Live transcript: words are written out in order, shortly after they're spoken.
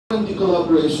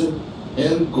collaboration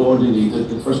and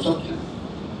coordinated infrastructure.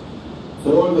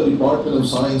 For the Department of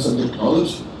Science and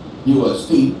Technology,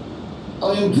 DOST,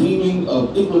 I am dreaming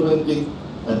of implementing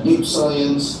a deep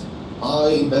science,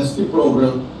 high-intensity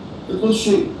program that will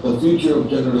shape the future of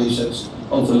generations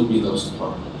of Filipinos to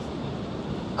come.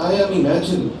 I am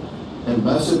imagining a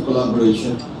massive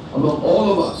collaboration among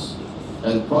all of us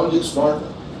and Project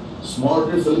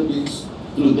Smarter Philippines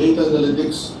through data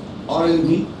analytics,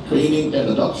 R&D, training, and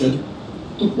adoption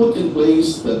to put in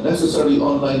place the necessary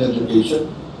online education,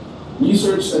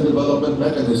 research and development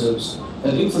mechanisms,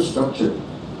 and infrastructure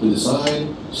to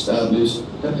design, establish,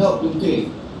 and help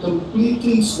maintain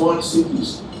completely smart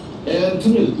cities and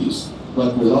communities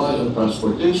that rely on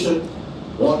transportation,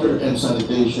 water and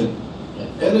sanitation, and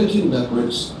energy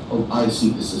networks of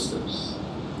ICT systems.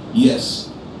 Yes,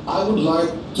 I would like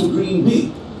to dream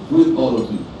big with all of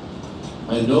you.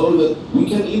 I know that we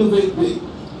can innovate big.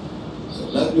 So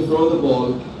let me throw the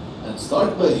ball and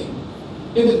start playing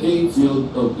in the game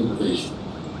field of innovation.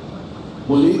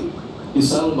 Muli,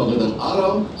 isang magandang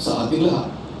araw sa ating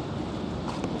lahat.